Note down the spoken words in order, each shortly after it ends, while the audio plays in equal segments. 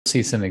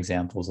see some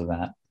examples of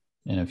that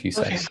in a few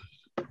Okay, seconds.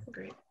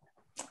 great.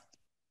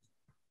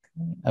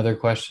 Other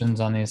questions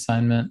on the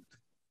assignment?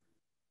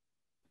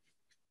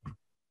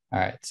 All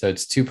right, so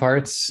it's two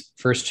parts.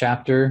 First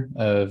chapter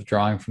of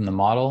drawing from the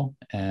model,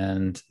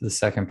 and the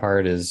second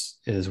part is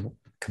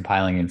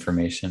compiling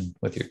information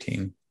with your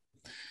team.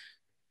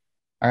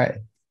 All right,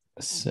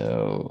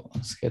 so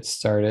let's get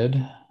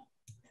started.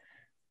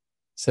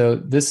 So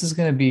this is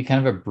going to be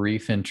kind of a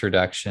brief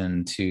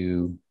introduction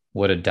to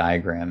what a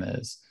diagram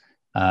is.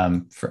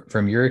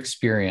 From your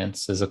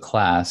experience as a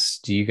class,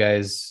 do you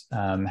guys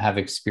have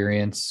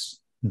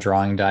experience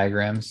drawing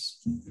diagrams,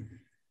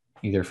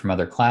 either from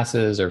other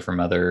classes or from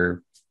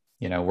other,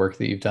 work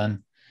that you've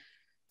done?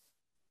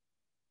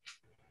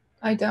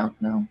 I don't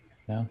know.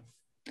 No.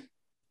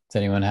 Does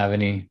anyone have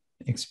any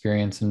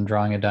experience in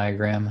drawing a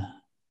diagram?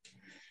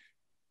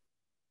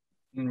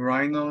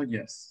 Right now,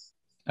 yes.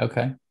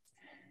 Okay.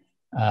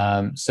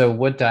 So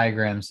what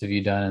diagrams have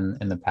you done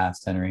in the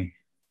past, Henry?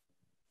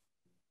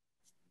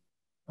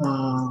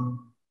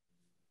 Um,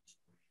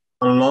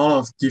 a lot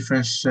of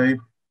different shape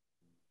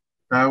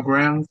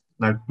diagrams,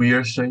 like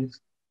weird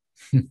shapes.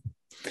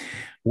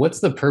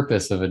 What's the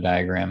purpose of a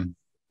diagram?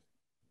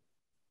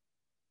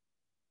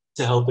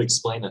 To help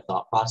explain a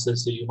thought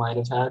process that you might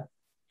have had, or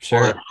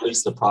Sure. at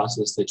least the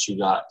process that you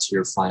got to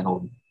your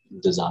final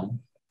design.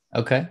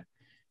 Okay.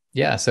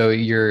 Yeah. So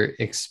you're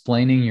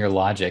explaining your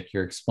logic,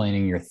 you're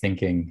explaining your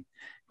thinking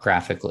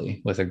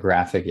graphically with a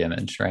graphic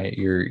image, right?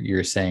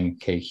 You're saying,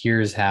 okay,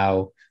 here's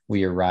how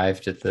we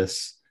arrived at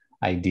this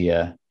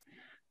idea.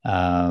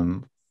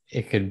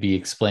 It could be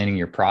explaining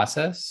your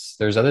process.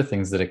 There's other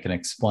things that it can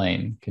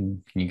explain.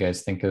 Can you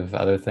guys think of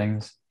other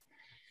things?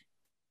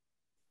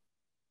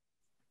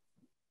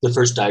 The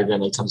first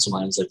diagram that comes to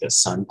mind is like a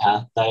sun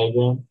path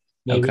diagram,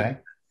 maybe. Okay.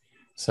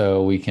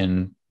 So we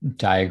can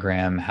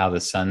diagram how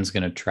the sun's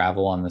going to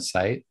travel on the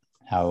site,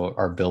 how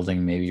our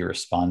building maybe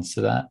responds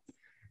to that.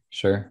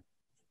 Sure.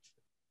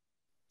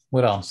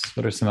 What else?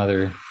 What are some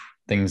other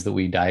things that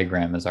we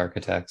diagram as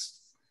architects?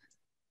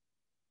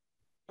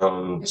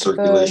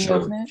 Circulation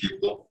of movement.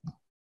 people.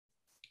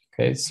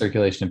 Okay,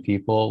 circulation of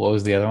people. What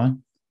was the other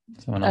one?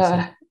 Someone else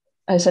said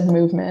I said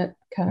movement,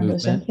 kind of the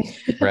same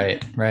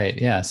movement. thing. Right.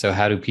 Yeah. So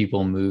how do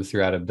people move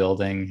throughout a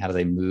building? How do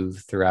they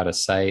move throughout a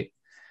site?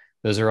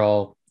 Those are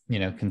all,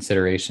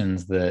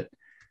 considerations that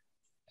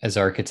as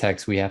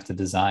architects we have to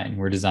design.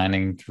 We're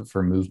designing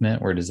for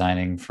movement. We're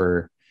designing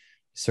for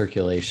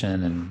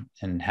circulation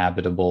and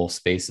habitable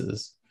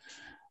spaces.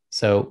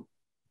 So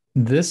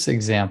this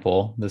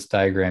example, this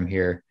diagram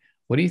here,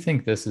 what do you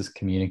think this is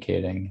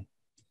communicating?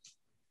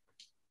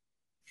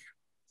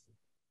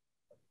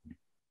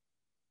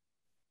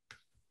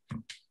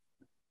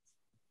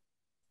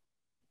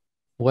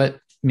 What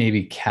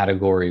maybe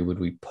category would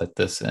we put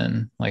this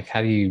in? Like,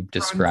 how do you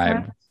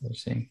describe what you're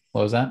seeing?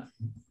 What was that?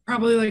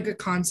 Probably like a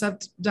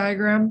concept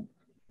diagram.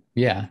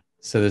 Yeah.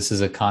 So this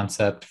is a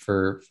concept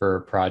for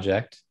a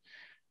project.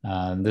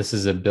 This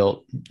is a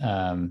built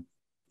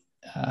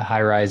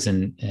high rise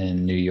in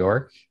New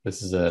York.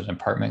 This is an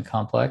apartment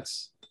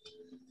complex.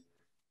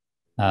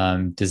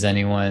 Can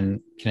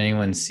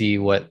anyone see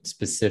what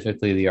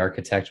specifically the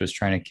architect was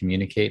trying to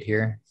communicate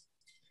here?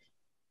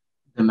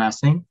 The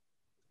massing.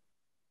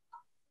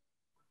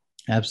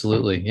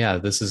 Absolutely. Yeah.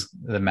 This is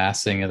the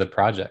massing of the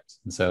project.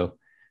 And so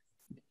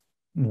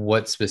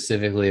what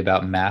specifically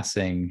about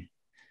massing,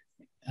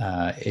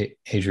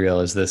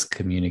 Adriel, is this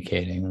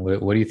communicating?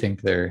 What do you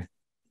think the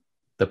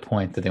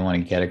point that they want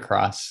to get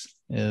across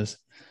is?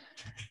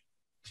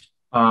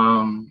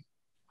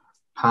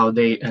 How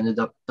they ended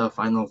up the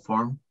final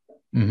form.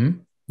 Mm-hmm.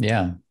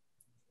 Yeah.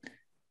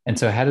 And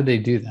so how did they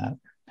do that?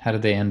 How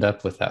did they end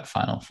up with that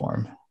final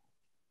form?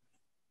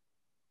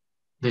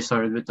 They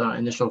started with the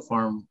initial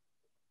form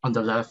on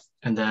the left,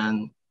 and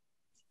then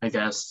I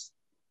guess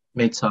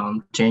made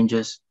some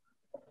changes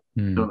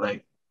to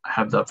like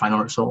have the final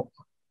result.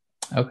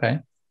 Okay.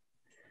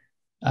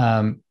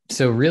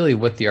 So really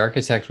what the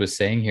architect was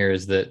saying here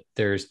is that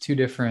there's two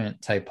different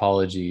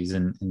typologies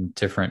and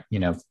different,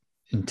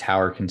 in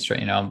tower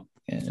construction,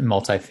 in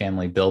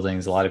multifamily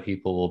buildings, a lot of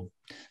people will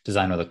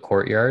design with a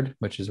courtyard,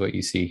 which is what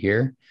you see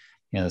here,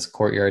 this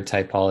courtyard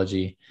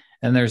typology.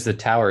 And there's the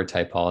tower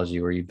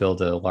typology where you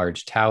build a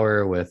large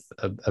tower with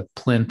a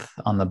plinth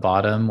on the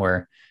bottom,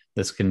 where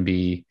this can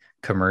be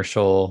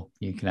commercial.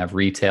 You can have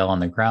retail on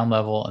the ground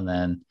level and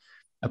then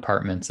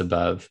apartments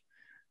above.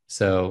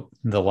 So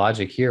the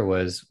logic here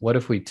was, what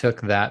if we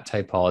took that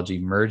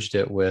typology, merged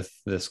it with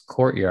this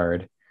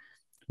courtyard?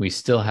 We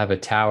still have a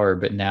tower,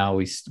 but now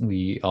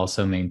we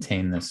also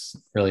maintain this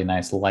really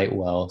nice light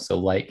well, so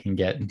light can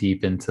get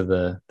deep into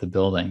the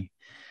building.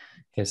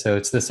 Okay, so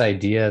it's this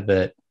idea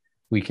that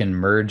we can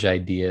merge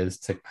ideas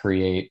to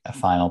create a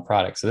final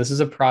product. So this is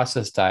a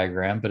process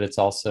diagram, but it's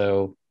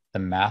also the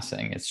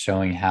massing. It's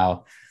showing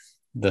how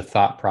the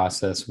thought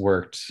process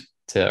worked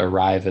to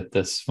arrive at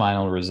this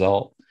final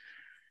result.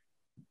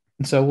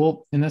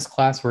 So in this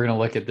class, we're going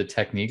to look at the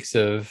techniques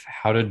of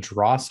how to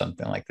draw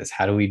something like this.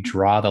 How do we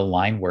draw the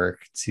line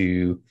work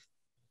to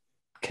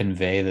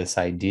convey this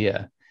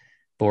idea?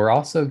 but we're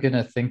also going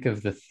to think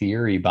of the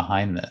theory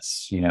behind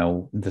this,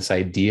 this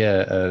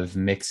idea of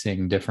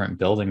mixing different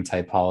building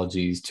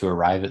typologies to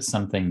arrive at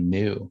something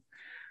new.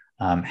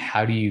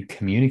 How do you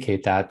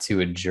communicate that to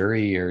a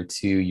jury or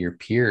to your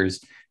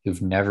peers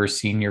who've never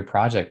seen your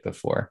project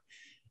before?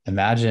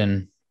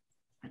 Imagine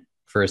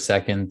for a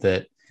second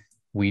that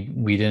we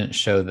didn't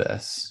show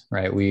this,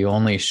 right? We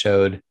only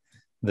showed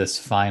this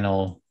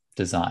final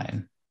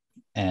design,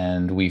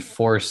 and we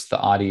forced the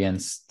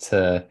audience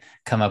to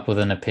come up with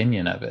an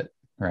opinion of it,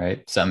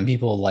 right? Some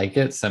people like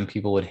it, some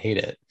people would hate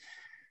it.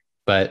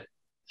 But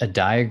a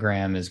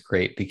diagram is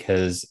great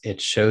because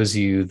it shows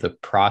you the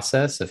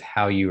process of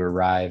how you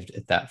arrived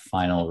at that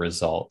final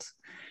result.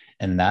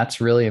 And that's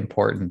really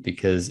important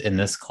because in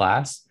this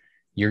class,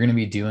 you're going to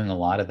be doing a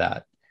lot of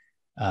that.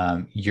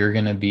 You're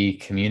going to be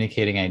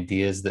communicating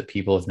ideas that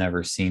people have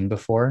never seen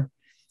before,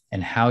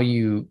 and how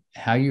you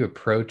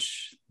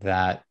approach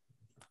that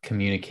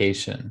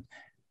communication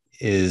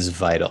is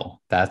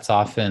vital. That's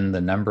often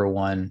the number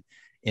one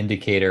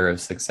indicator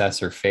of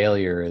success or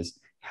failure, is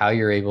how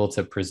you're able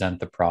to present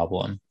the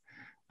problem.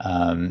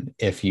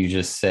 If you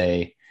just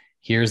say,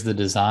 here's the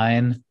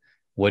design,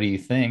 what do you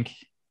think?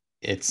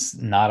 It's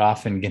not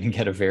often going to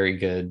get a very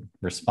good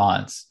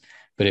response.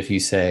 But if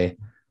you say,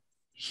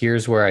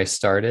 here's where I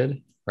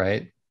started,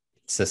 right?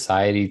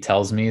 Society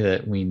tells me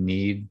that we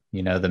need,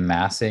 the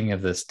massing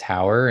of this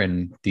tower,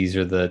 and these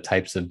are the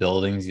types of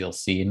buildings you'll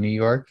see in New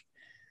York.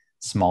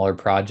 Smaller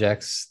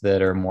projects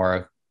that are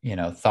more,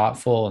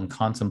 thoughtful and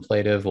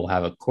contemplative will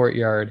have a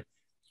courtyard.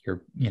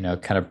 You're,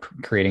 kind of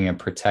creating a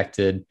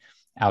protected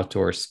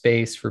outdoor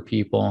space for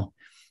people.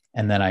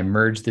 And then I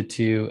merged the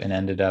two and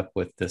ended up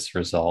with this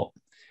result,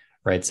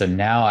 right? So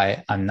now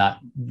I'm not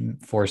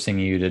forcing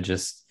you to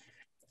just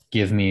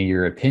give me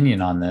your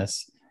opinion on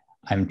this.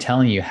 I'm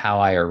telling you how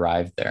I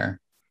arrived there.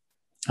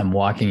 I'm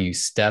walking you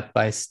step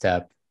by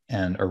step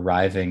and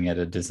arriving at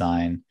a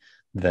design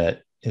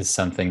that is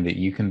something that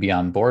you can be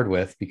on board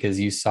with because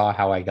you saw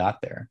how I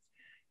got there,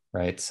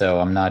 right? So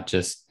I'm not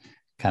just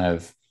kind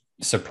of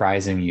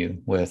surprising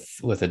you with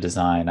a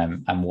design.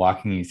 I'm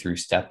walking you through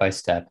step by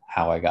step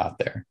how I got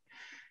there.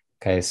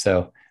 Okay,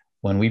 so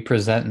when we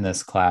present in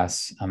this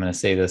class, I'm going to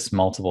say this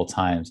multiple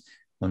times.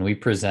 When we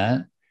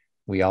present,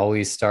 we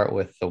always start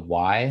with the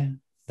why,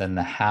 then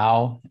the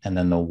how, and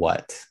then the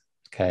what.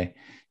 Okay,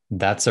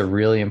 that's a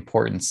really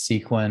important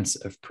sequence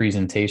of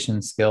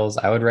presentation skills.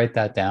 I would write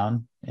that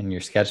down in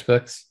your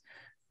sketchbooks,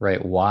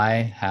 right?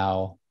 Why,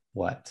 how,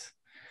 what.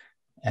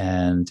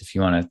 And if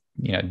you want to,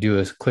 do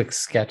a quick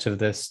sketch of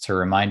this to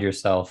remind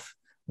yourself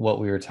what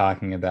we were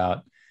talking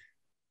about,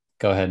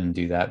 go ahead and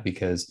do that,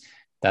 because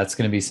that's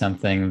going to be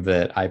something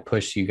that I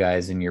push you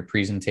guys in your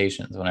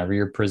presentations. Whenever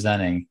you're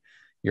presenting,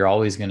 you're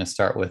always going to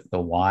start with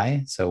the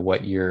why. So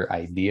what your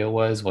idea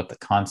was, what the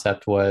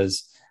concept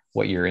was,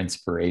 what your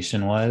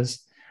inspiration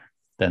was.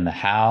 Then the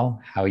how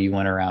you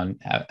went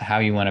around, how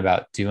you went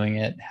about doing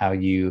it, how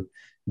you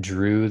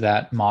drew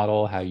that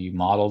model, how you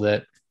modeled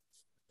it,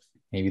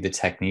 maybe the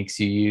techniques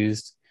you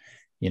used.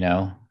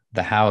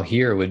 The how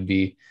here would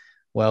be,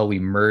 well, we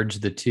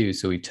merged the two.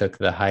 So we took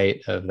the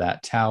height of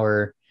that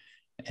tower,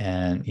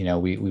 and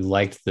we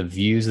liked the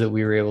views that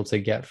we were able to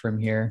get from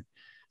here.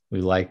 We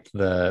liked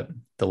the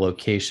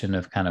location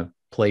of kind of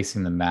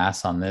placing the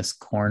mass on this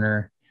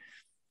corner.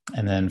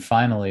 And then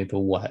finally, the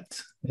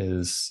what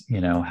is,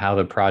 how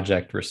the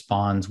project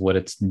responds, what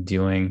it's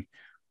doing,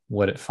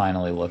 what it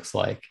finally looks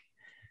like.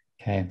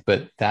 Okay.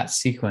 But that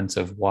sequence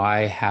of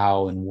why,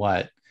 how, and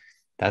what,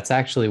 that's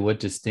actually what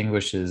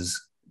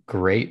distinguishes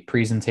great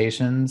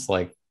presentations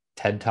like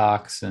TED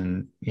Talks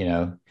and,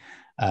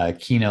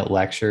 keynote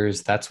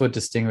lectures. That's what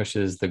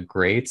distinguishes the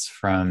greats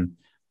from,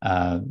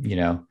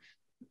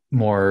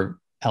 more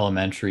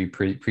elementary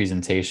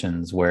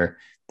presentations where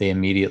they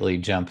immediately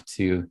jump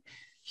to,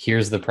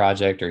 here's the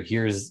project, or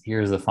here's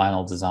the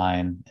final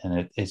design.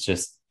 And it's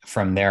just,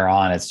 from there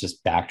on, it's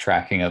just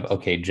backtracking of,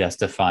 okay,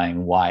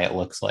 justifying why it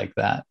looks like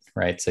that,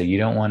 right? So you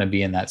don't want to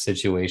be in that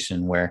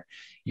situation where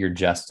you're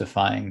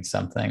justifying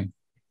something.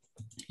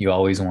 You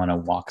always want to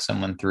walk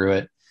someone through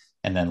it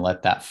and then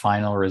let that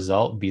final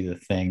result be the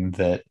thing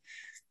that,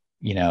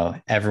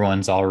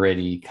 everyone's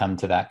already come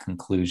to that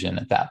conclusion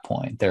at that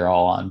point. They're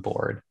all on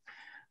board.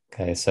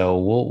 Okay, so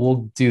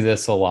we'll do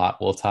this a lot.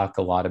 We'll talk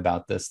a lot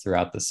about this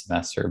throughout the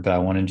semester, but I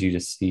wanted you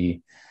to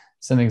see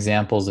some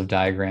examples of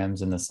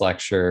diagrams in this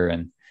lecture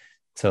and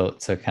to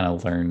kind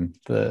of learn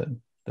the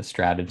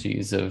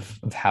strategies of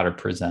how to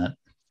present.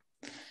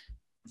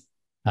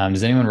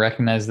 Does anyone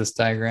recognize this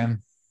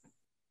diagram?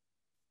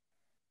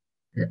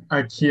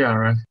 IKEA,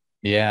 right?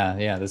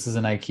 Yeah, this is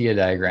an IKEA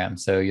diagram.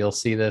 So you'll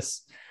see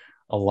this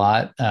a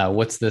lot.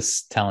 What's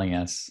this telling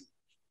us?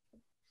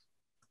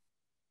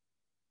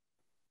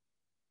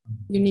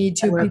 You need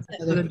two people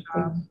for the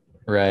job.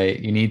 Right.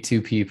 You need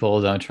two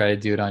people. Don't try to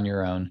do it on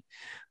your own.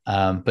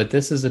 But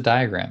this is a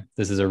diagram.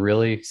 This is a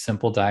really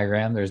simple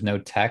diagram. There's no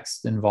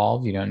text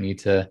involved. You don't need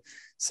to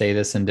say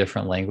this in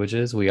different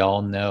languages. We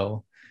all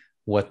know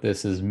what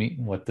this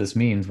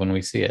means when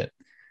we see it.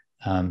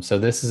 So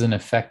this is an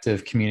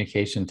effective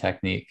communication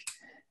technique.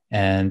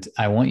 And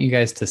I want you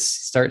guys to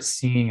start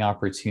seeing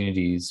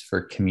opportunities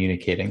for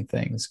communicating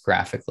things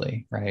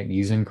graphically, right?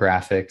 Using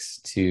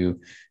graphics to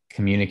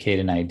communicate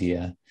an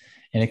idea.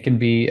 And it can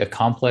be a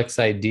complex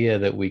idea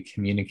that we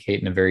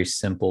communicate in a very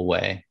simple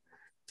way.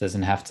 It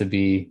doesn't have to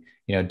be,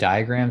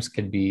 diagrams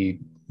could be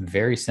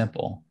very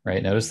simple,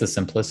 right? Notice the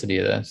simplicity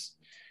of this,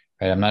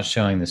 right? I'm not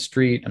showing the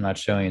street. I'm not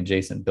showing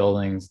adjacent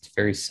buildings. It's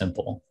very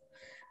simple,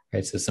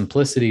 right? So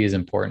simplicity is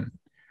important.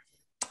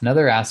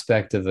 Another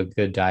aspect of a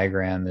good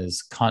diagram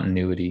is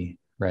continuity,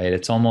 right?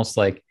 It's almost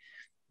like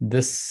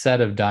this set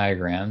of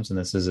diagrams, and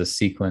this is a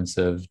sequence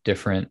of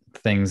different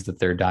things that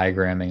they're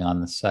diagramming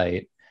on the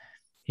site.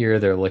 Here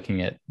they're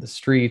looking at the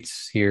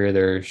streets. Here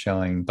they're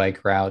showing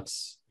bike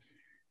routes.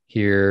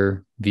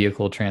 Here,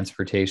 vehicle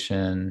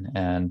transportation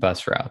and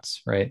bus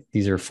routes, right?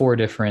 These are 4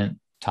 different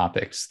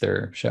topics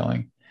they're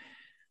showing.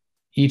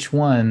 Each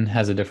one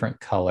has a different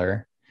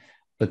color,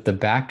 but the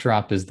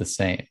backdrop is the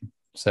same.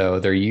 So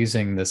they're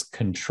using this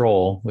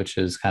control, which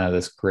is kind of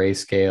this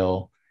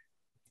grayscale,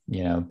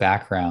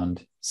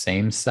 background,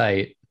 same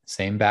site,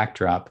 same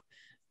backdrop,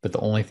 but the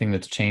only thing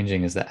that's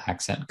changing is the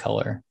accent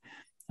color.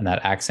 And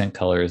that accent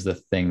color is the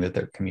thing that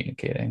they're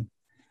communicating.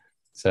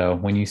 So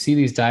when you see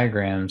these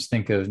diagrams,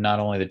 think of not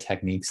only the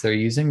techniques they're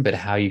using, but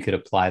how you could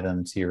apply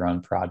them to your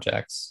own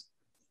projects.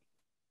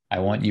 I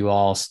want you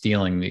all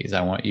stealing these.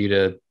 I want you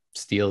to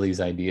steal these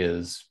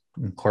ideas,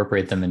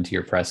 incorporate them into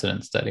your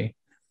precedent study.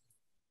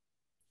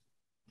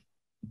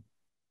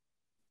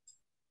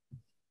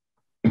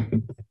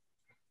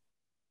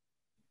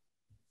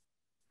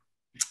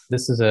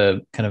 This is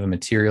a kind of a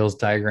materials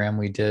diagram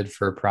we did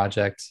for a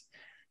project.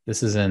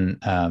 This is in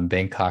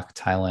Bangkok,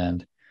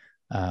 Thailand.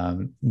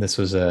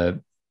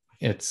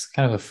 It's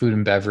kind of a food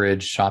and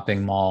beverage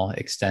shopping mall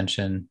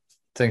extension.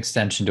 It's an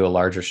extension to a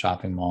larger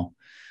shopping mall.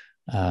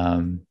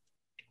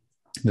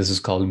 This is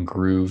called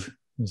Groove,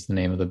 is the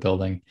name of the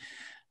building.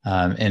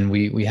 And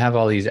we have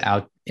all these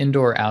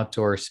indoor,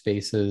 outdoor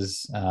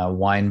spaces,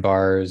 wine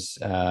bars.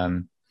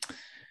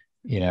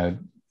 You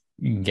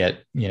can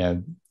get,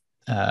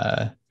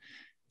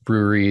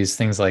 breweries,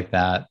 things like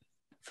that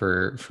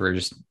for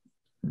just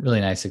really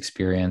nice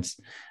experience.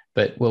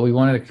 But what we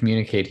wanted to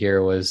communicate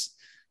here was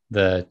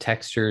the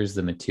textures,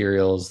 the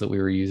materials that we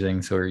were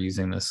using. So we were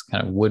using this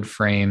kind of wood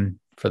frame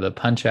for the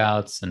punch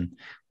outs, and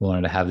we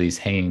wanted to have these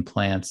hanging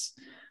plants.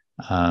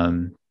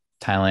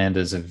 Thailand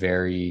is a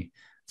very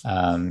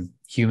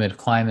humid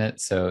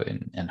climate,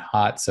 and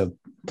hot, so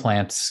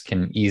plants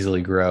can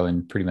easily grow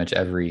in pretty much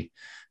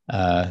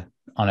on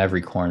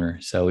every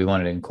corner. So we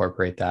wanted to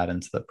incorporate that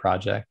into the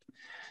project.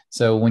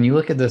 So when you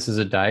look at this as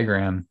a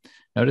diagram,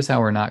 notice how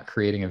we're not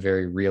creating a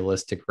very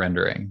realistic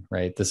rendering,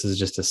 right? This is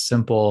just a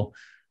simple,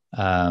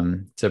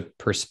 it's a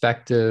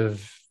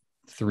perspective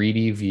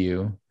 3D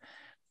view.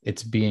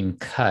 It's being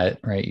cut,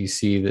 right? You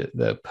see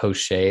the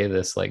poche,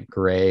 this like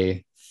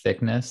gray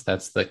thickness.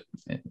 That's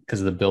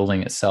because the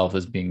building itself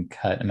is being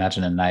cut.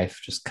 Imagine a knife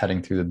just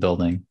cutting through the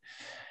building.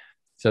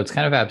 So it's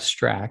kind of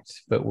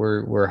abstract, but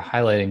we're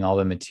highlighting all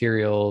the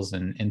materials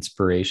and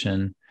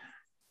inspiration.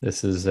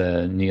 This is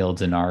a Neil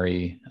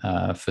Denari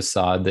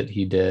facade that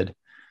he did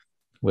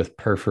with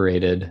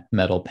perforated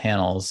metal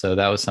panels. So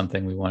that was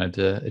something we wanted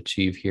to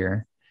achieve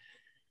here.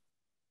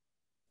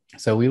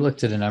 So we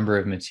looked at a number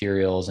of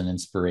materials and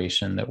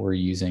inspiration that we're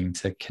using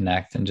to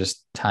connect and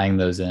just tying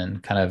those in,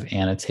 kind of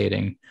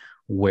annotating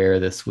where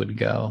this would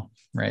go,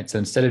 right? So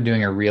instead of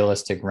doing a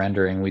realistic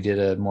rendering, we did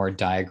a more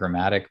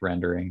diagrammatic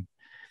rendering,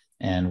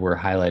 and we're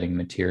highlighting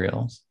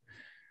materials.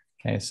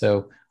 Okay,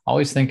 so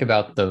always think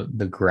about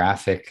the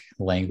graphic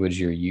language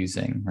you're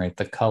using, right?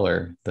 The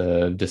color,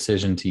 the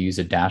decision to use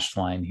a dashed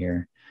line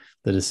here,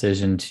 the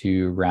decision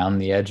to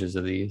round the edges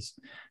of these,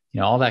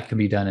 all that can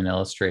be done in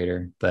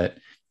Illustrator, but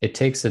it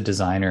takes a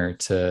designer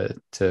to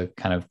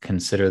kind of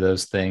consider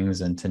those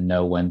things and to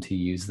know when to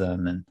use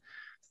them and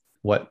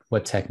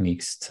what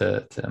techniques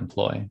to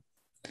employ.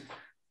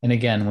 And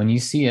again, when you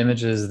see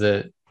images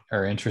that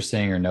are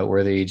interesting or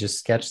noteworthy, just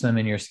sketch them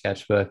in your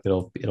sketchbook.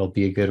 It'll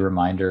be a good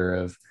reminder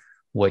of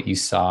what you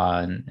saw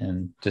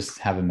and just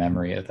have a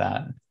memory of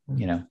that,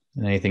 and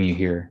anything you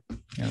hear,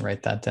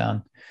 write that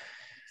down.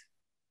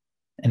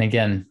 And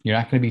again, you're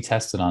not going to be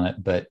tested on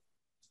it, but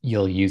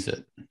you'll use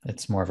it.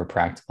 It's more of a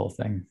practical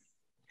thing.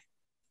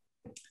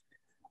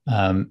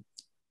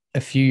 A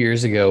few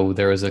years ago,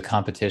 there was a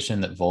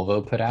competition that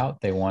Volvo put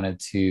out. They wanted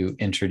to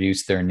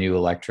introduce their new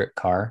electric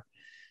car.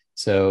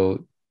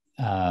 So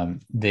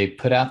they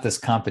put out this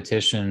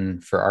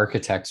competition for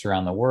architects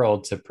around the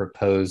world to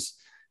propose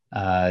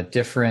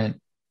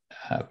different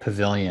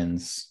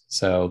pavilions.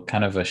 So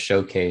kind of a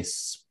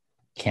showcase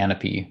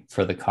canopy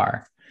for the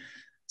car.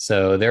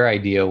 So their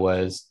idea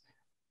was,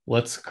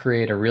 let's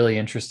create a really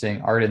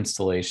interesting art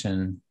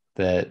installation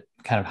that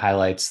kind of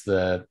highlights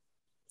the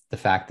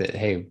fact that,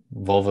 hey,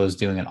 Volvo's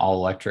doing an all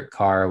electric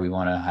car. We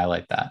want to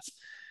highlight that.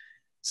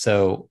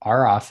 So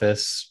our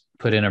office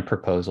put in a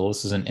proposal.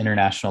 This is an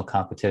international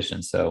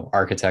competition. So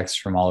architects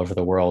from all over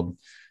the world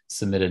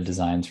submitted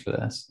designs for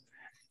this.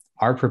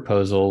 Our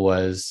proposal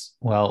was,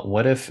 well,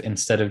 what if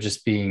instead of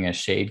just being a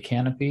shade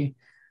canopy,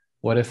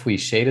 what if we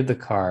shaded the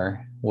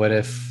car? What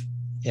if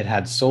it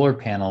had solar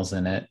panels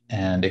in it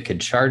and it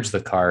could charge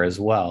the car as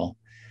well?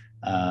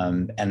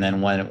 And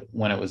then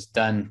when it was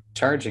done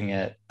charging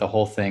it, the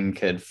whole thing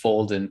could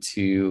fold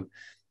into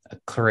a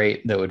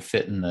crate that would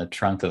fit in the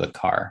trunk of the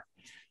car.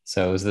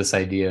 So it was this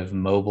idea of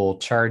mobile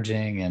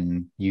charging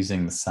and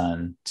using the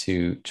sun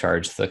to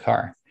charge the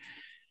car.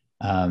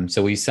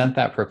 So we sent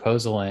that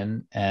proposal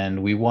in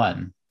and we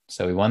won.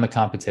 So we won the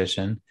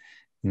competition.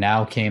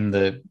 Now came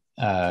the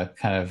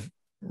kind of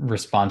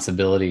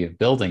responsibility of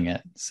building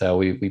it. So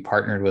we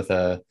partnered with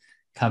a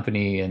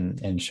company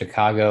in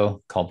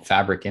Chicago called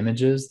Fabric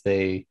Images.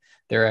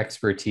 Their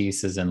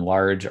expertise is in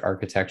large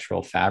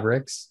architectural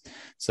fabrics.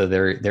 So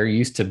they're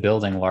used to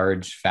building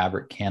large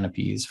fabric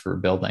canopies for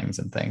buildings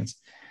and things.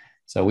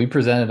 So we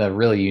presented a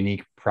really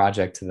unique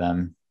project to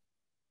them.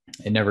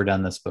 They'd never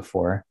done this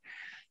before,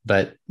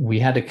 but we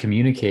had to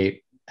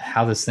communicate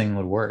how this thing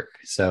would work.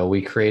 So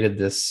we created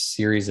this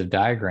series of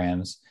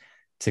diagrams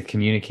to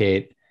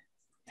communicate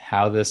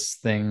how this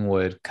thing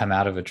would come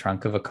out of a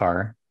trunk of a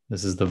car.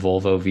 This is the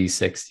Volvo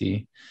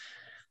V60.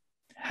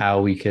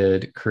 How we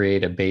could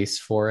create a base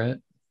for it.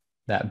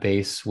 That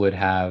base would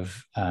have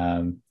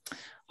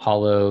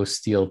hollow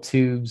steel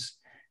tubes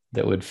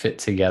that would fit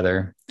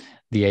together.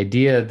 The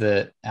idea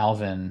that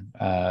Alvin,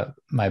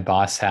 my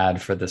boss, had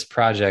for this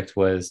project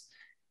was,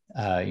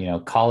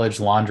 college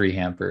laundry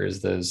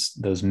hampers,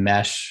 those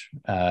mesh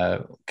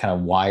kind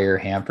of wire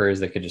hampers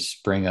that could just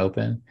spring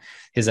open.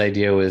 His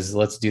idea was,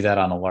 let's do that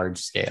on a large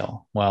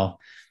scale. Well,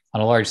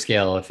 on a large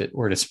scale, if it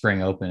were to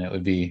spring open, it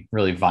would be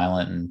really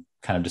violent and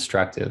kind of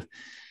destructive.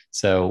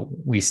 So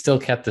we still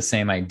kept the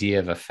same idea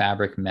of a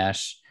fabric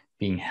mesh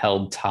being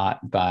held taut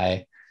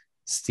by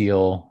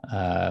steel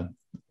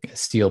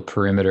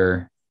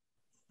perimeter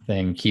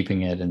thing,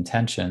 keeping it in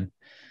tension.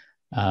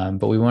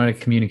 But we wanted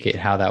to communicate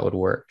how that would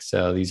work.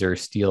 So these are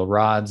steel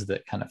rods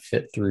that kind of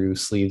fit through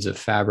sleeves of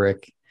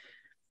fabric.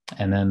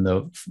 And then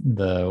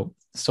the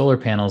solar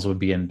panels would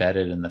be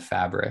embedded in the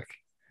fabric.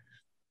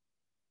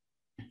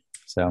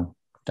 So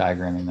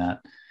diagramming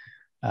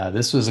that.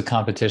 This was a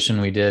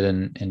competition we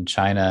did in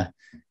China.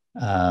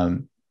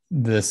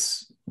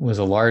 This was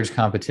a large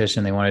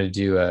competition. They wanted to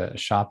do a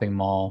shopping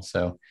mall.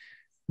 So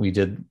we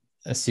did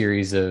a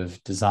series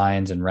of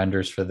designs and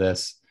renders for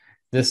this.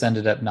 This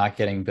ended up not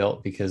getting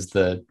built because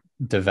the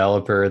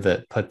developer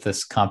that put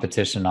this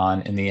competition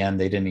on, in the end,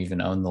 they didn't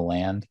even own the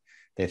land.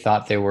 They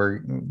thought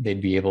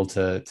they'd be able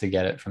to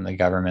get it from the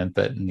government,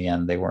 but in the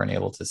end, they weren't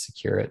able to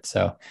secure it.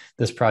 So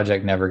this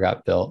project never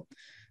got built.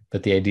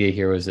 But the idea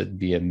here was it'd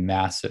be a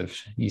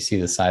massive, you see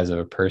the size of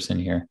a person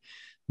here,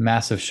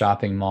 massive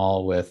shopping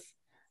mall with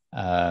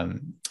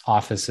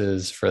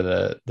offices for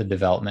the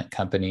development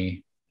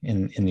company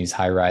in these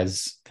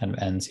high-rise kind of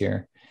ends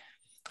here.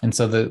 And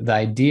so the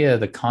idea,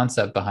 the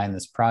concept behind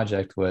this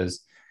project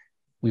was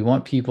we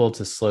want people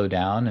to slow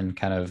down and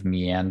kind of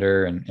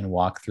meander and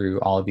walk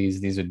through all of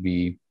these. These would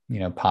be,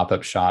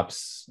 pop-up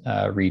shops,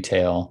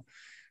 retail,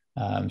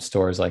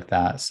 stores like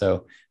that.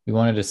 So we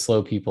wanted to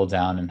slow people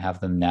down and have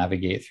them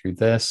navigate through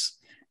this,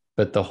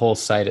 but the whole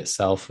site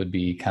itself would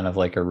be kind of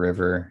like a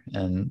river.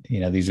 And,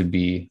 these would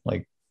be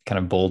like kind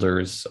of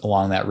boulders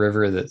along that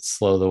river that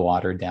slow the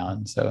water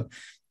down. So it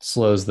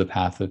slows the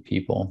path of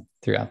people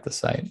throughout the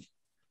site.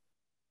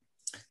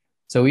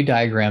 So we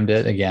diagrammed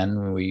it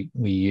again. We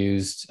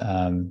used,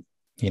 the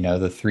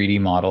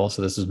 3D model.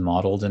 So this is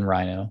modeled in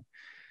Rhino.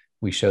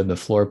 We showed the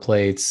floor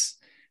plates.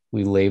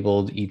 We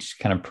labeled each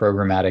kind of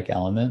programmatic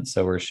element.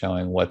 So we're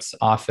showing what's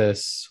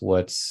office,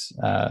 what's,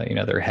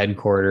 their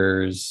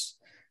headquarters,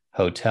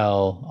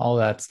 hotel, all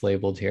that's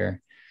labeled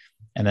here.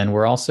 And then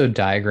we're also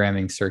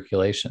diagramming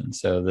circulation.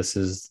 So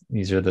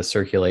these are the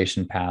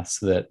circulation paths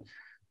that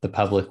the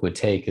public would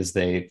take as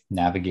they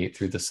navigate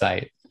through the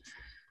site.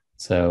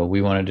 So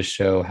we wanted to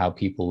show how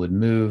people would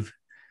move,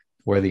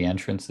 where the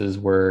entrances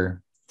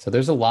were. So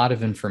there's a lot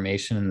of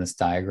information in this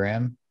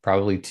diagram,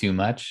 probably too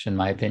much in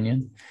my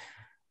opinion.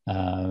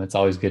 It's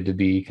always good to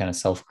be kind of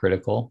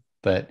self-critical,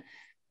 but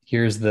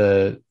here's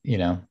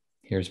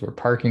where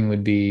parking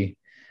would be.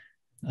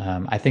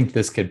 I think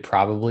this could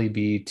probably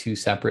be two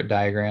separate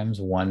diagrams,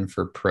 one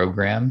for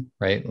program,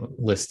 right?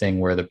 Listing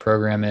where the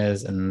program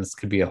is. And this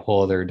could be a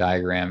whole other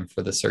diagram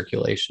for the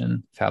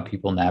circulation of how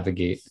people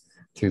navigate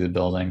through the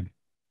building.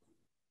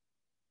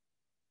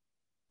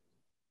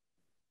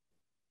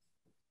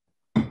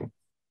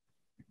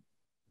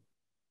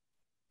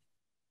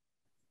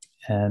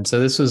 And so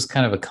this was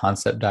kind of a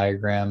concept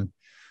diagram,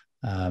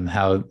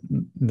 how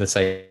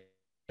the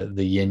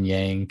yin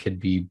yang could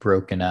be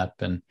broken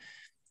up. And,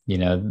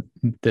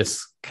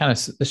 this kind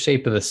of the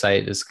shape of the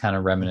site is kind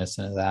of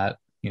reminiscent of that,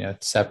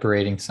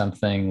 separating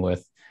something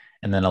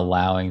and then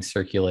allowing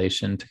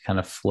circulation to kind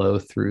of flow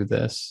through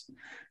this,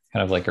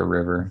 kind of like a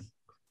river.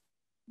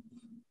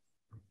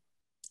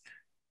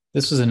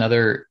 This was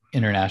another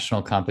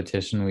international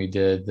competition we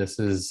did. This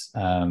is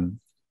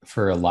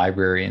for a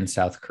library in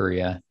South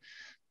Korea.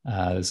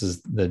 This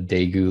is the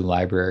Daegu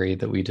Library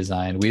that we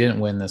designed. We didn't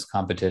win this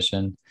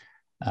competition.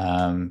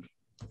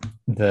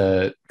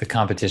 the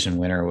competition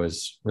winner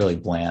was really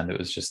bland. It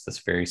was just this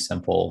very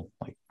simple,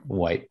 like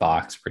white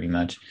box pretty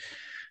much.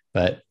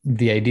 But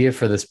the idea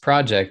for this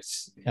project,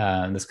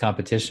 this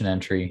competition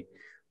entry,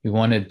 we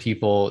wanted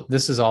people,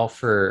 this is all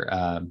for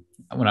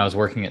when I was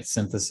working at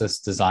Synthesis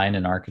Design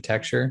and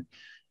Architecture.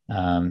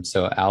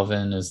 So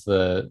Alvin is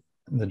the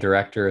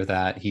director of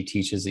that. He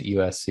teaches at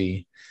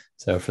USC.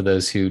 So for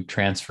those who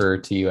transfer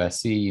to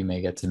USC, you may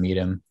get to meet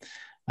him.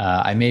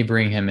 I may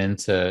bring him in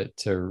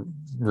to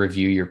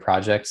review your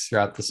projects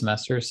throughout the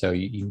semester. So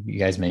you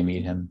guys may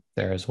meet him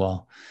there as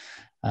well.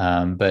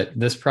 But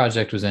this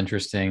project was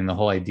interesting. The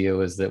whole idea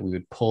was that we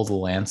would pull the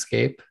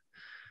landscape.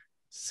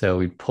 So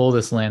we'd pull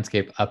this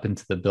landscape up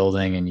into the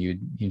building, and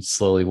you'd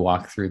slowly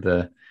walk through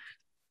the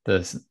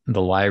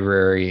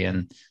library,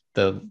 and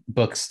the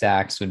book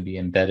stacks would be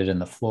embedded in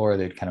the floor.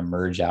 They'd kind of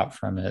merge out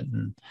from it.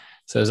 And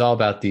so it was all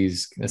about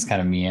this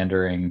kind of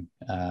meandering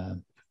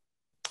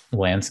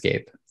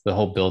landscape. The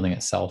whole building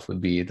itself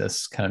would be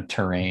this kind of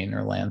terrain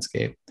or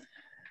landscape.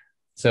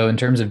 So in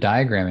terms of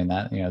diagramming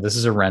that, this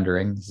is a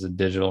rendering. This is a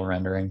digital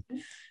rendering,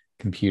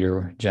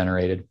 computer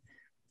generated.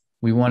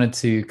 We wanted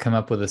to come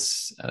up with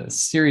a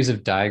series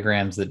of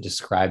diagrams that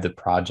describe the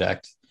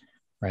project,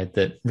 right?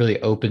 That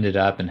really opened it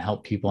up and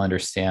helped people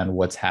understand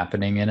what's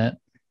happening in it.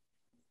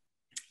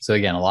 So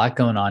again, a lot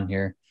going on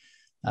here,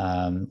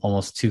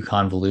 almost too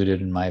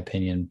convoluted in my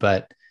opinion,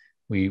 but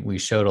we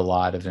showed a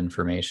lot of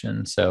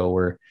information. So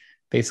we're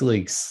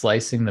basically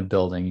slicing the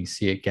building. You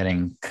see it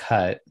getting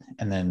cut,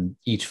 and then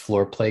each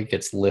floor plate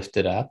gets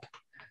lifted up.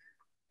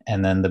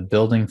 And then the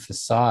building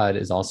facade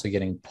is also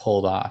getting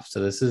pulled off.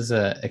 So this is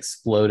an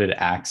exploded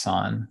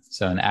axon.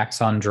 So an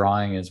axon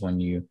drawing is when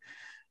you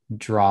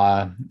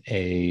draw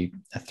a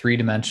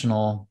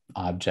three-dimensional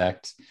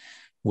object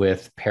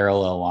with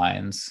parallel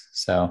lines.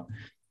 So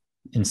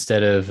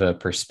instead of a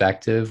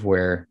perspective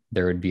where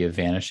there would be a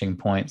vanishing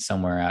point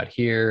somewhere out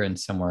here and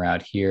somewhere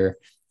out here,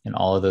 and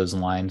all of those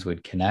lines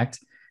would connect,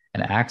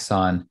 an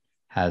axon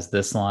has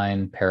this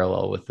line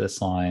parallel with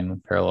this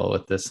line, parallel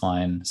with this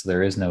line. So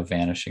there is no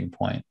vanishing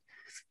point.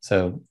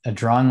 So a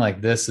drawing like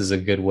this is a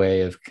good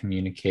way of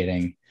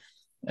communicating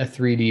a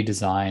 3D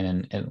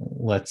design, and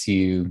lets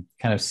you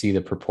kind of see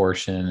the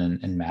proportion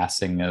and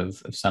massing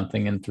of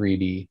something in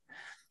 3D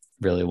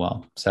really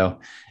well. So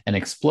an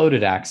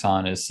exploded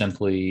axon is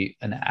simply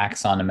an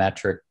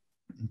axonometric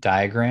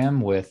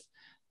diagram with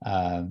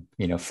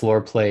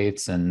floor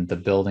plates and the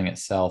building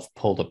itself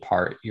pulled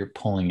apart. You're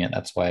pulling it.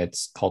 That's why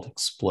it's called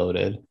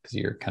exploded, because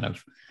you're kind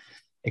of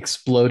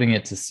exploding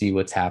it to see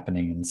what's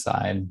happening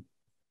inside.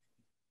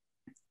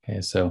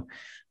 Okay, so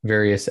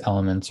various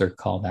elements are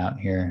called out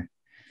here.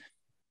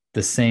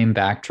 The same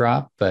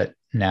backdrop, but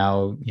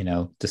now,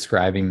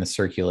 describing the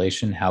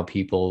circulation, how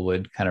people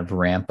would kind of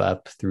ramp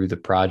up through the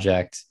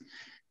project,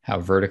 how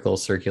vertical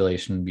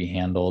circulation would be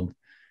handled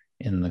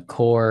in the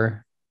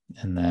core,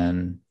 and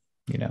then,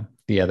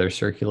 the other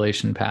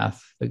circulation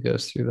path that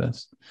goes through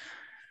this.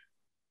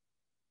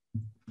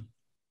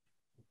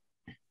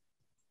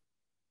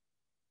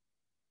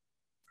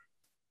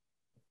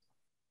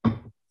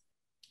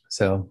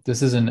 So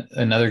this is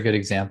another good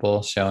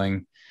example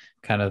showing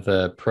kind of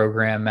the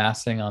program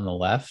massing on the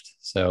left.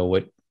 So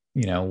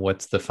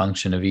what's the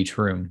function of each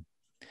room?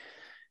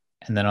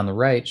 And then on the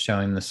right,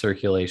 showing the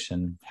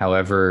circulation,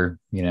 however,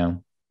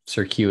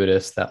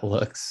 circuitous that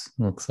looks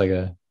like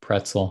a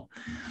pretzel,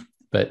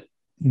 but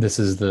this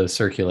is the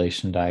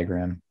circulation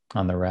diagram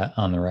on the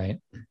right.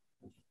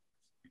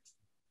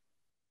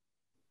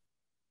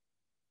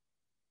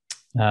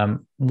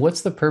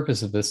 What's the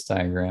purpose of this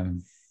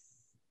diagram?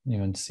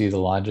 Anyone see the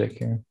logic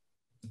here?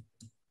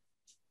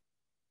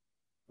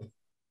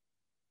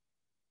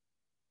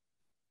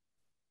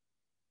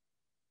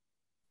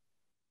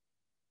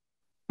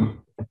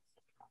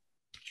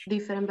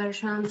 Different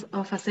versions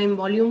of a same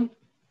volume.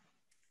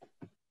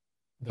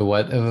 The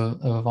what of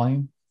a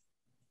volume?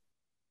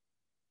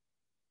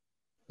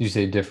 Did you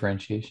say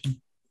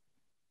differentiation?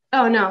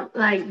 Oh, no,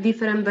 like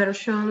different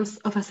versions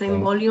of a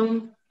same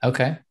volume.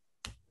 Okay.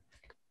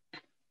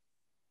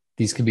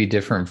 These could be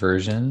different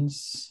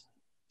versions.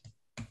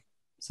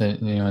 Does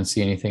anyone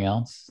see anything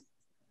else?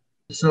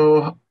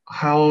 So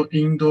how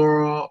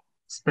indoor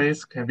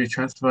space can be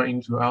transferred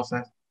into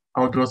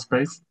outdoor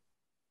space?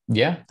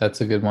 Yeah,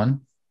 that's a good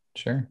one.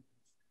 Sure.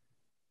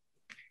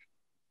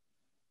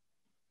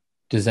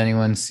 Does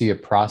anyone see a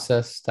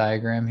process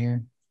diagram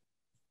here?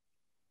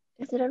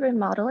 Is it a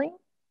remodeling?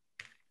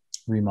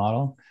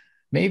 Remodel?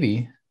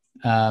 Maybe.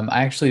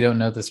 I actually don't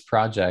know this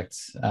project,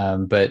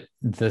 but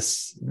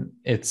it's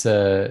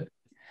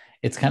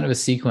kind of a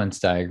sequence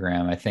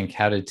diagram. I think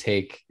how to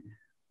take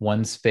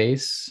one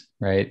space,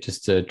 right?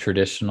 Just a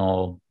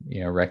traditional,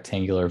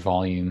 rectangular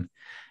volume,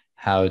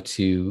 how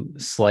to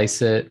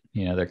slice it,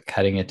 they're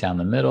cutting it down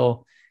the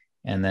middle,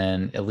 and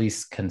then at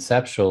least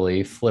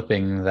conceptually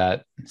flipping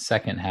that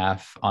second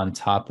half on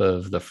top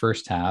of the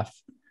first half,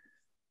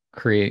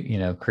 creating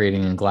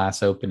a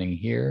glass opening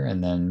here,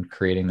 and then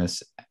creating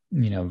this,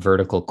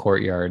 vertical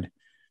courtyard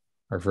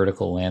or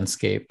vertical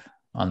landscape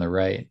on the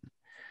right.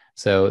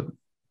 So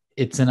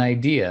it's an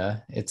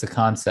idea, it's a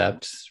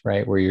concept,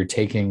 right? Where you're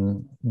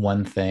taking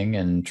one thing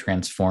and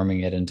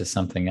transforming it into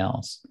something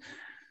else.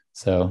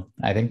 So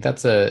I think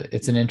it's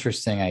an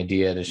interesting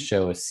idea to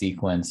show a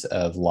sequence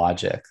of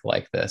logic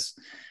like this.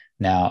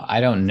 Now, I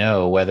don't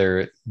know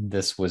whether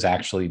this was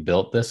actually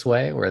built this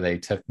way, where they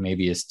took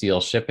maybe a steel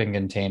shipping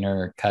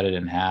container, cut it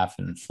in half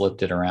and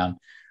flipped it around,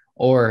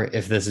 or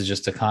if this is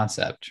just a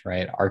concept,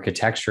 right?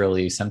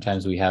 Architecturally,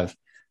 sometimes we have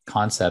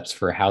concepts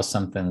for how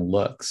something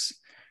looks,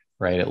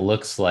 right? It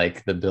looks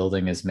like the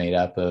building is made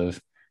up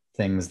of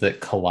things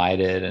that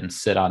collided and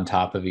sit on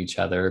top of each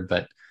other,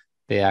 but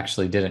they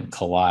actually didn't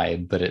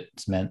collide, but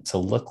it's meant to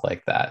look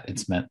like that.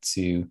 It's meant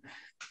to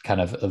kind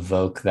of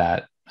evoke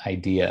that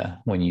idea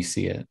when you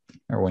see it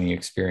or when you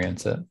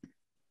experience it.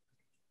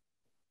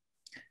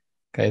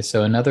 Okay,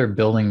 so another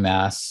building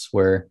mass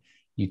where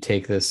you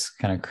take this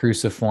kind of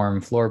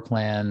cruciform floor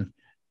plan,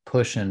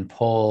 push and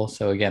pull.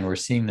 So again, we're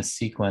seeing the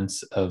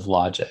sequence of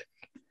logic,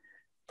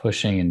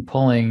 pushing and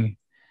pulling,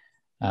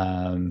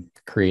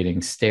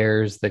 creating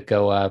stairs that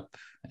go up,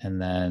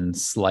 and then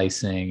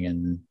slicing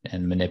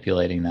and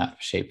manipulating that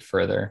shape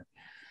further.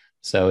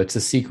 So it's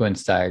a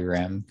sequence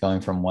diagram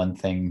going from one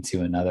thing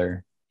to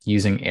another,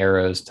 using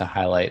arrows to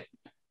highlight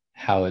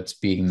how it's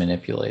being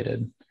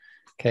manipulated.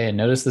 Okay, and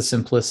notice the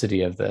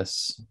simplicity of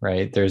this,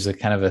 right? There's a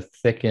kind of a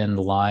thickened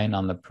line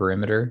on the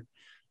perimeter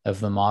of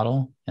the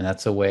model, and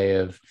that's a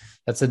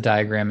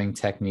diagramming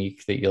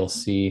technique that you'll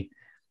see.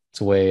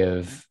 It's a way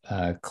of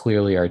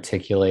clearly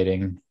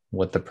articulating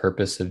what the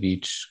purpose of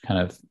each kind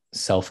of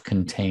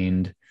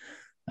self-contained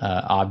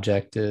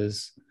object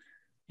is,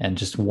 and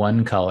just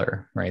one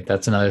color, right?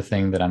 That's another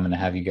thing that I'm going to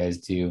have you guys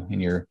do in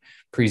your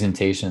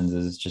presentations,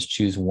 is just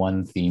choose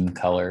one theme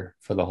color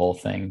for the whole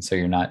thing, so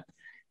you're not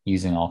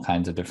using all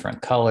kinds of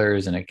different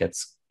colors and it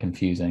gets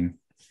confusing.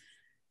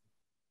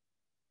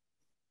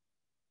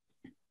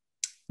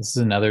 This is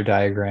another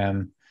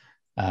diagram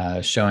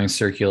showing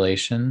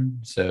circulation,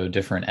 so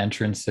different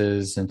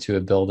entrances into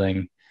a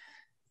building.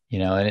 You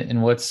know,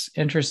 and what's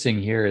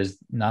interesting here is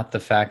not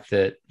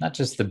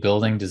just the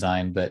building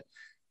design, but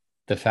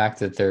the fact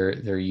that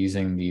they're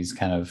using these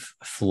kind of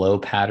flow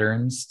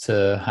patterns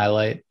to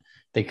highlight.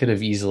 They could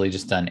have easily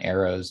just done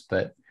arrows,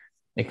 but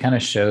it kind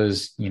of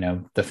shows, you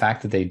know, the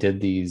fact that they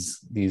did these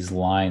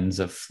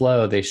lines of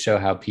flow. They show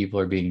how people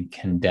are being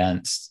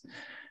condensed.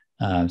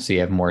 So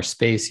you have more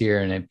space here,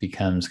 and it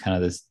becomes kind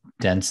of this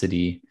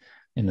density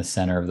in the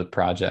center of the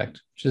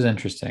project, which is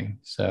interesting.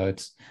 So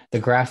it's the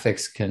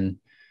graphics can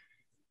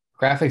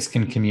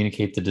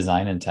communicate the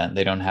design intent.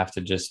 They don't have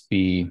to just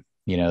be,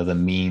 you know, the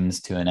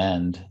means to an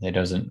end. It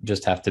doesn't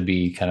just have to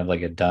be kind of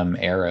like a dumb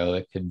arrow.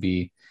 It could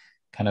be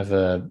kind of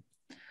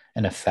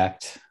an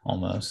effect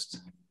almost.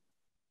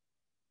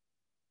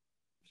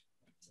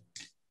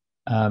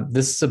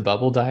 This is a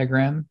bubble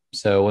diagram.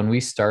 So when we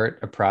start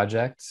a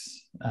project,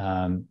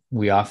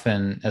 we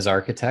often, as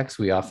architects,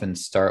 we often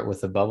start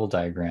with a bubble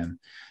diagram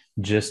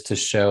just to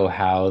show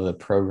how the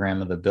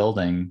program of the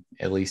building,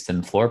 at least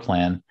in floor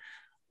plan,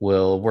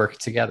 will work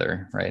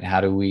together, right? How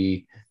do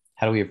we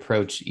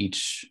approach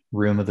each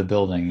room of the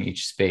building,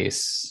 each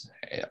space?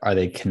 Are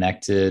they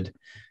connected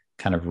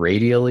kind of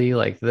radially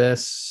like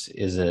this?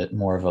 Is it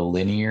more of a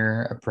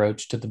linear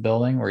approach to the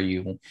building where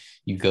you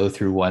go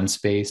through one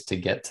space to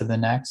get to the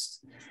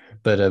next?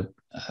 But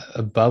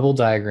a bubble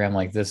diagram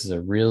like this is a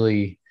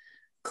really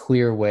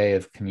clear way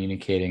of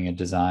communicating a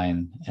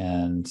design,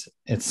 and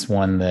it's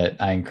one that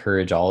I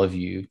encourage all of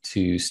you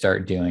to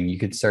start doing. You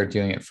could start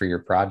doing it for your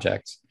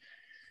projects,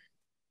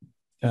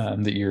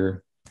 that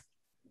your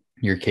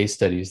case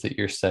studies that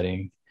you're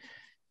studying.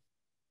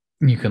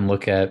 You can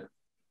look at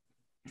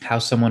how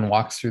someone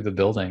walks through the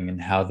building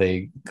and how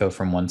they go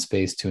from one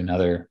space to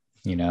another.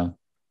 You know,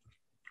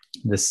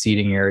 the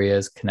seating area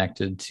is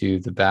connected to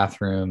the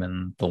bathroom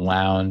and the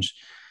lounge.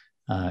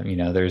 You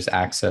know, there's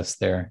access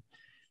there.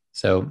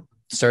 So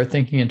start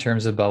thinking in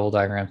terms of bubble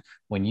diagrams.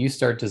 When you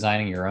start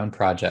designing your own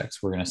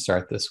projects, we're going to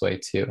start this way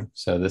too.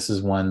 So this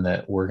is one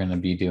that we're going to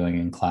be doing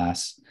in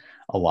class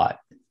a lot.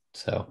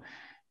 So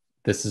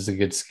this is a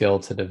good skill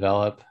to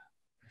develop.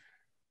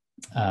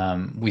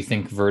 We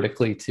think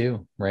vertically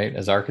too, right?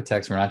 As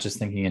architects, we're not just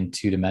thinking in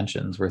 2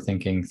 dimensions, we're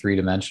thinking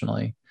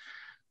 3-dimensionally.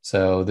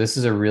 So this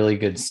is a really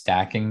good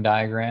stacking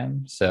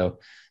diagram. So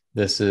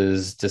this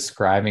is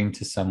describing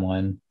to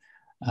someone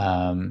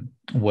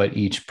what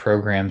each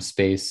program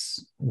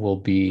space will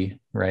be,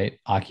 right?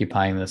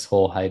 Occupying this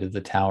whole height of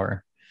the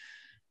tower.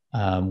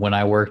 When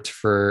I worked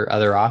for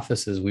other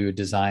offices, we would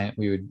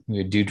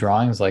do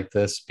drawings like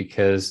this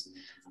because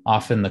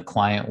often the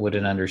client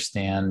wouldn't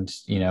understand,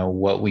 you know,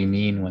 what we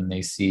mean when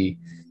they see,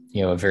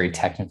 you know, a very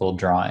technical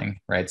drawing,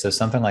 right? So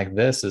something like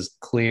this is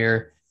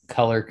clear,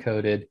 color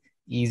coded,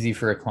 easy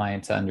for a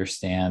client to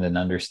understand and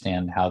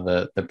understand how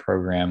the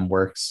program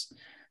works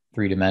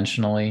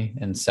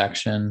 3-dimensionally in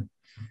section,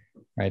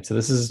 right? So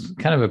this is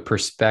kind of a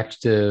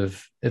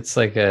perspective. It's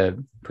like a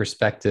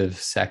perspective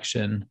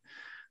section.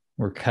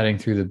 We're cutting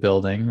through the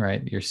building,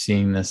 right? You're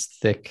seeing this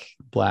thick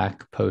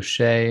black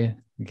poche.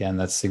 Again,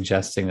 that's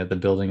suggesting that the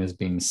building is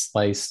being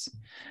sliced.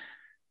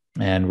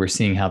 And we're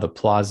seeing how the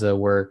plaza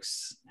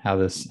works, how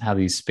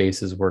these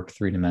spaces work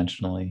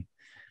three-dimensionally.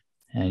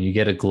 And you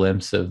get a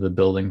glimpse of the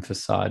building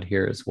facade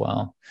here as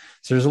well.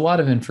 So there's a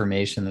lot of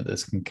information that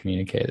this can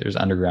communicate. There's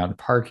underground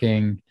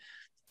parking,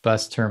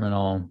 bus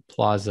terminal,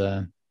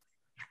 plaza.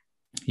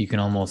 You can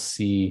almost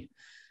see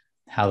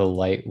how the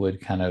light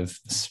would kind of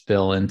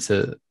spill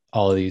into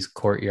all of these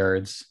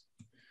courtyards,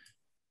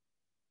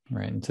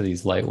 right, into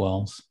these light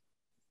wells.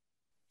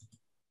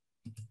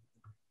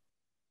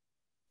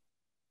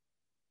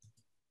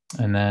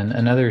 And then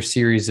another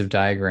series of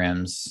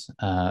diagrams,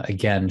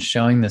 again,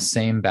 showing the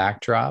same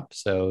backdrop.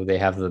 So they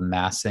have the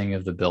massing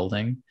of the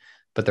building,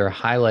 but they're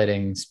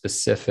highlighting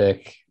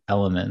specific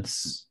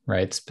elements,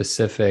 right?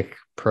 Specific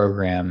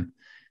program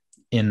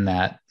in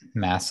that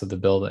mass of the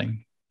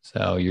building.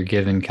 So you're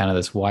given kind of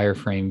this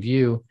wireframe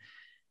view,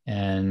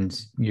 and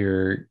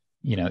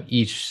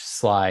each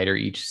slide or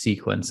each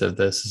sequence of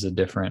this is a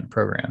different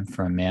program,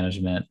 from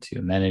management to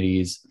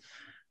amenities,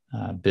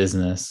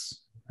 business,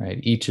 right?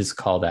 Each is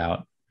called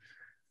out.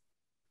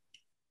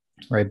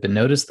 Right, but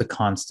notice the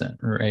constant,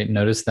 right?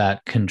 Notice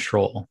that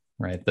control,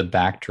 right? The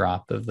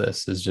backdrop of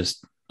this is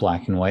just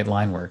black and white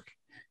line work.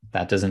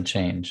 That doesn't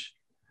change.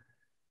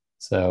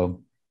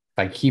 So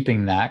by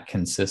keeping that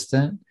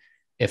consistent,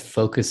 it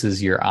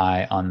focuses your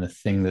eye on the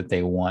thing that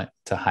they want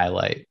to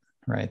highlight,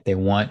 right? They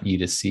want you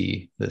to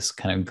see this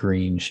kind of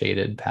green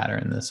shaded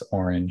pattern, this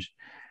orange,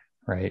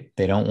 right?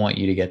 They don't want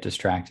you to get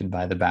distracted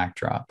by the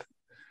backdrop.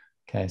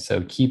 Okay,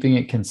 so keeping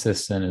it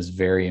consistent is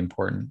very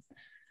important.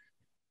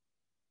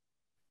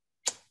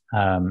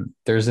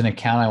 There's an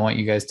account I want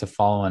you guys to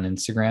follow on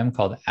Instagram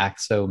called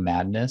Axo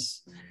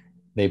Madness.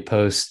 They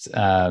post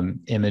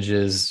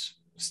images,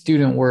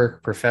 student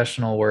work,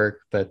 professional work,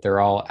 but they're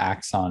all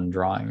axon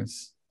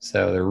drawings.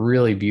 So they're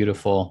really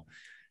beautiful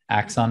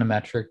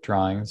axonometric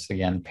drawings.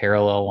 Again,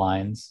 parallel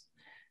lines.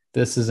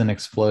 This is an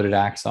exploded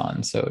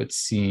axon. So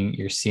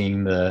you're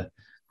seeing the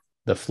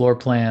floor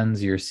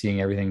plans, you're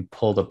seeing everything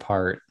pulled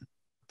apart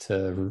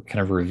to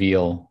kind of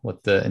reveal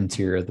what the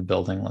interior of the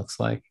building looks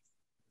like.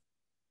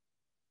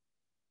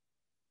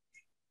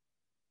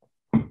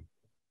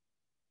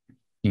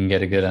 You can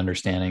get a good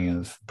understanding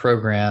of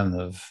program,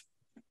 of,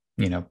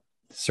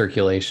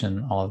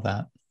 circulation, all of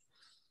that.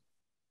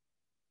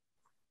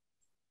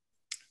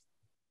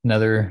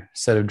 Another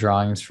set of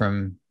drawings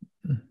from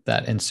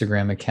that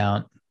Instagram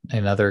account,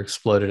 another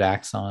exploded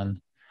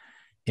axon.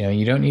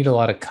 You don't need a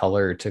lot of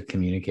color to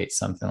communicate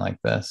something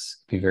like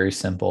this. It'd be very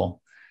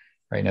simple,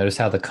 right? Notice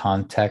how the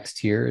context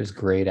here is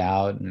grayed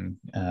out and,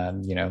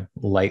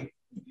 light,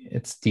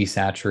 it's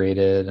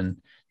desaturated and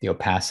the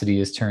opacity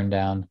is turned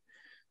down,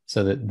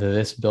 so that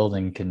this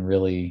building can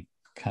really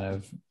kind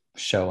of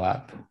show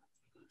up.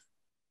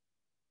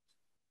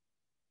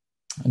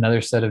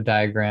 Another set of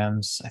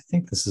diagrams, I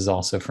think this is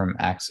also from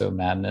Axo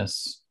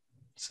Madness.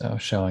 So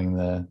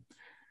showing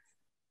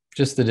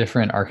just the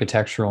different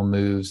architectural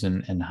moves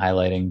and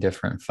highlighting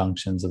different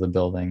functions of the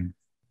building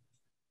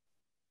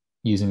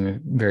using a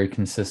very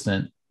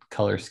consistent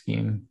color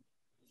scheme.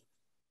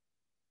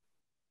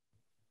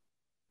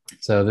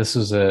 So this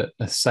was a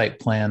site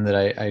plan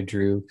that I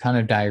drew, kind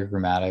of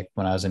diagrammatic,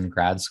 when I was in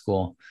grad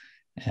school.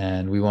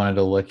 And we wanted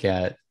to look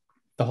at,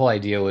 the whole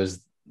idea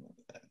was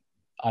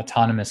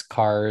autonomous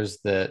cars,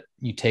 that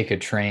you take a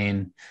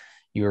train,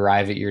 you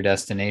arrive at your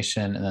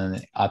destination, and then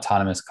the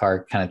autonomous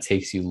car kind of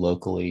takes you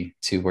locally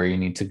to where you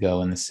need to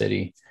go in the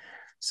city.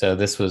 So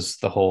this was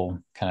the whole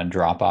kind of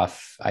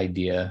drop-off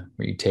idea,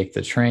 where you take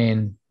the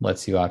train,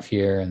 lets you off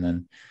here, and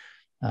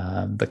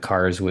then the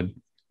cars would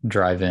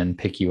drive in,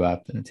 pick you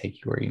up, and take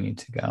you where you need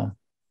to go.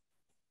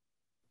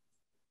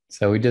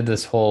 So we did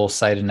this whole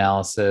site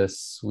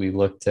analysis. We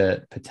looked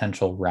at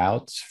potential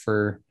routes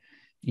for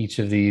each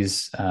of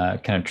these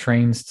kind of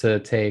trains to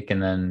take,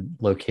 and then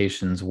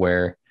locations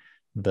where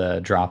the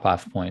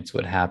drop-off points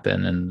would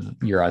happen and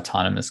your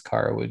autonomous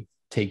car would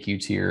take you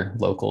to your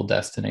local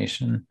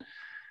destination.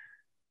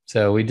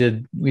 So we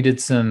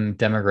did some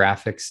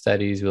demographic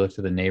studies. We looked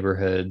at the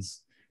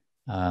neighborhoods,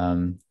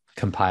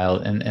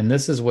 compiled, and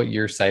this is what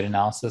your site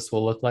analysis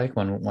will look like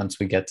once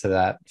we get to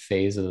that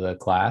phase of the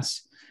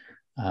class.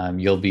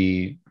 You'll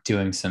be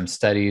doing some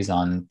studies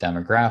on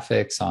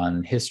demographics,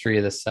 on history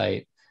of the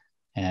site,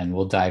 and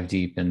we'll dive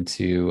deep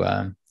into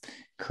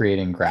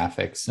creating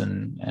graphics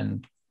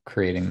and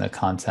creating the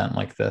content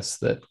like this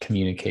that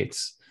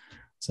communicates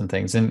some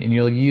things. And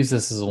you'll use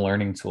this as a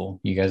learning tool.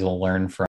 You guys will learn from